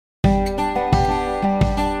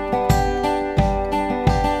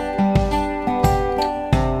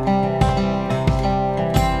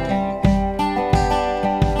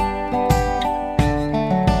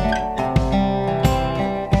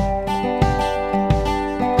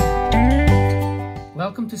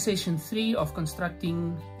Welcome to session 3 of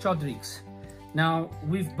constructing Chod rigs. Now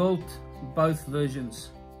we've built both versions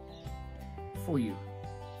for you.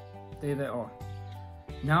 There they are.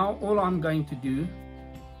 Now all I'm going to do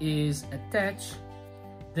is attach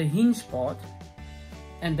the hinge part,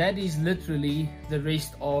 and that is literally the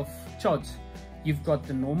rest of Chods. You've got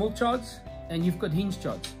the normal Chods and you've got hinge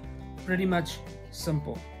Chods. Pretty much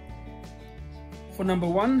simple. For number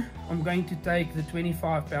 1, I'm going to take the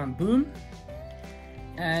 25-pound boom,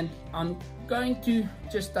 and I'm going to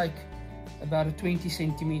just take about a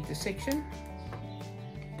 20-centimeter section,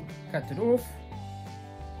 cut it off,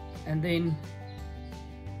 and then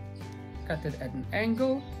cut it at an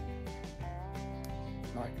angle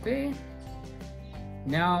like there.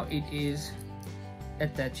 Now it is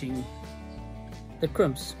attaching the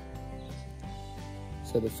crimps.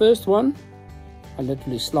 So the first one, I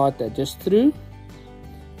literally slide that just through.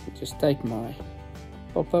 Just take my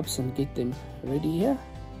pop-ups and get them ready here.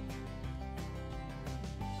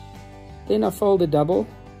 Then I fold it double,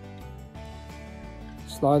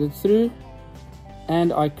 slide it through,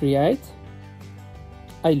 and I create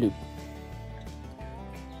a loop.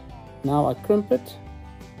 Now I crimp it.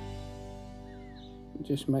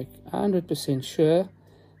 Just make 100% sure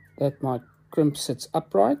that my crimp sits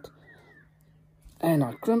upright, and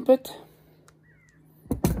I crimp it,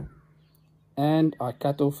 and I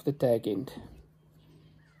cut off the tag end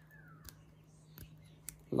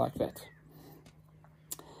like that.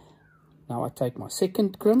 Now I take my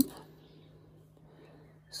second crimp,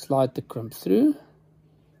 slide the crimp through,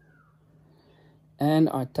 and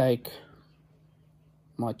I take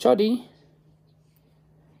my choddy,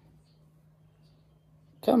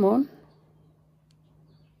 come on,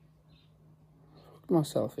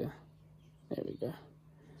 myself here, there we go,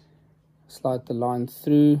 slide the line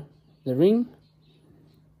through the ring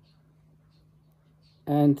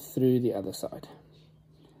and through the other side.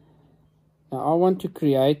 Now I want to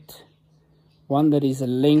create one that is a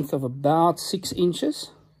length of about 6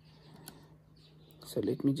 inches. So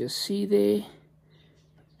let me just see there,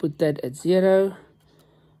 put that at 0, a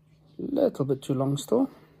little bit too long still.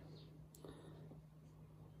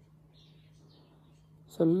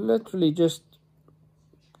 So literally just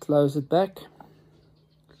close it back.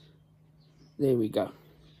 There we go.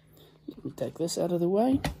 Let me take this out of the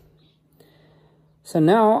way. So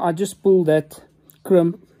now I just pull that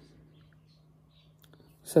crimp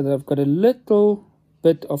so that I've got a little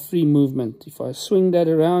bit of free movement. If I swing that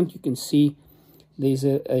around, you can see there's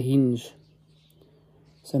a hinge.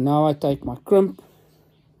 So now I take my crimp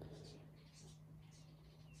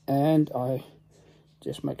and I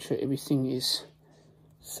just make sure everything is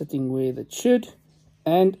sitting where it should,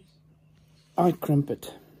 and I crimp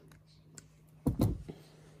it.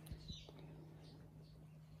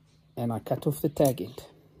 And I cut off the tag end.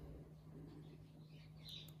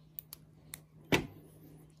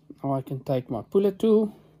 Now I can take my puller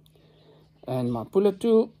tool and my puller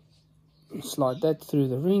tool, slide that through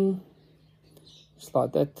the ring,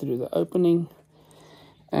 slide that through the opening,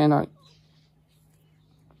 and I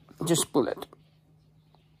just pull it,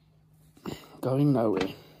 going nowhere.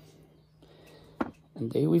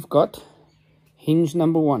 And there we've got hinge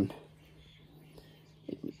number 1.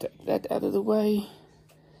 Let me take that out of the way.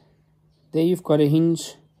 There you've got a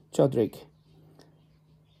hinge Chod rig.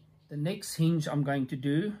 The next hinge I'm going to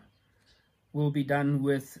do will be done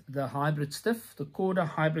with the hybrid stiff, the KORDA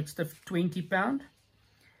hybrid stiff 20-pound.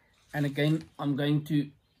 And again, I'm going to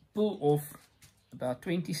pull off about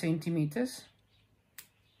 20 centimeters.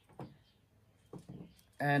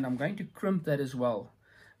 And I'm going to crimp that as well.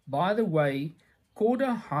 By the way,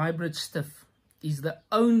 KORDA hybrid stiff is the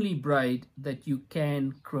only braid that you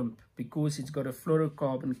can crimp because it's got a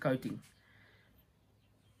fluorocarbon coating.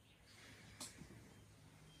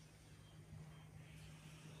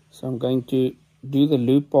 So I'm going to do the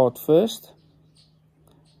loop part first.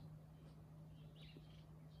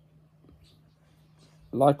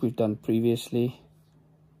 Like we've done previously.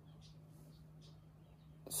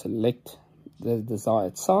 Select the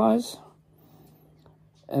desired size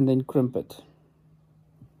and then crimp it.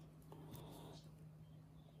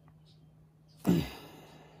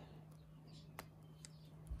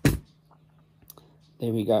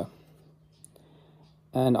 There we go.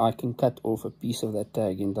 And I can cut off a piece of that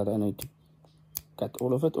tag end. I don't need to cut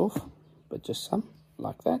all of it off, but just some,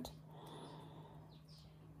 like that.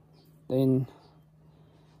 Then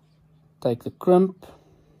take the crimp,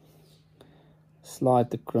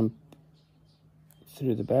 slide the crimp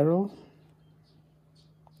through the barrel.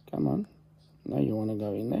 Come on, now you want to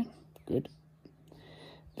go in there, good.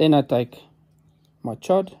 Then I take my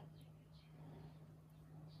chod,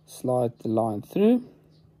 slide the line through,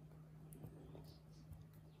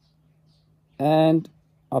 and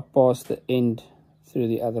I pass the end through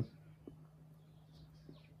the other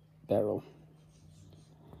barrel.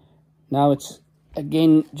 Now it's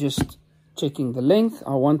again just checking the length.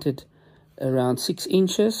 I want it around 6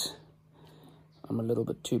 inches. I'm a little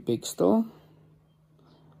bit too big still.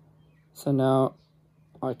 So now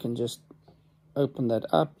I can just open that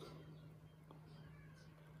up,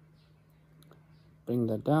 bring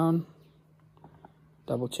that down,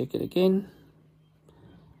 double check it again.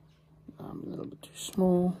 I'm a little bit too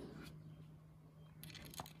small.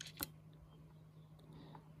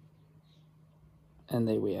 And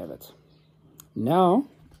there we have it. Now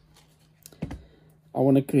I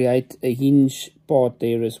want to create a hinge part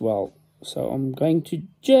there as well. So I'm going to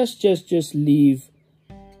just leave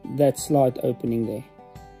that slight opening there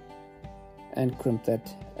and crimp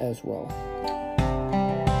that as well.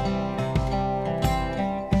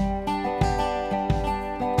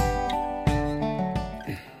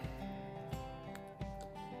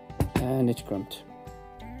 And it's crimped.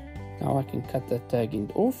 Now I can cut that tag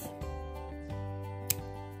end off.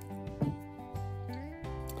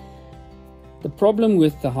 The problem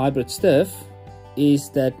with the hybrid stiff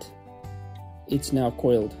is that it's now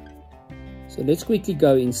coiled. So let's quickly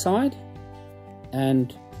go inside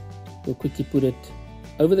and we'll quickly put it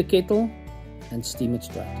over the kettle and steam it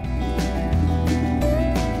straight.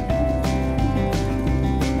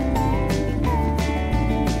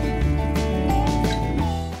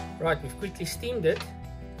 Right, we've quickly steamed it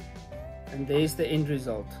and there's the end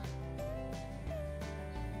result.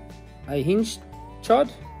 A hinged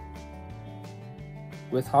chod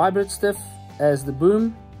with hybrid stiff as the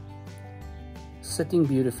boom, sitting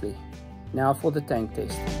beautifully. Now for the tank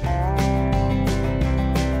test.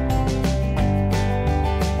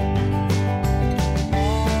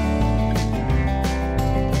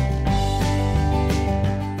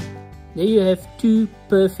 There you have two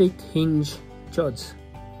perfect hinge chods.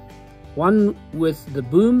 One with the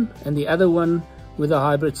boom and the other one with a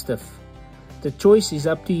hybrid stiff. The choice is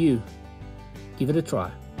up to you. Give it a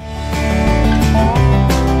try.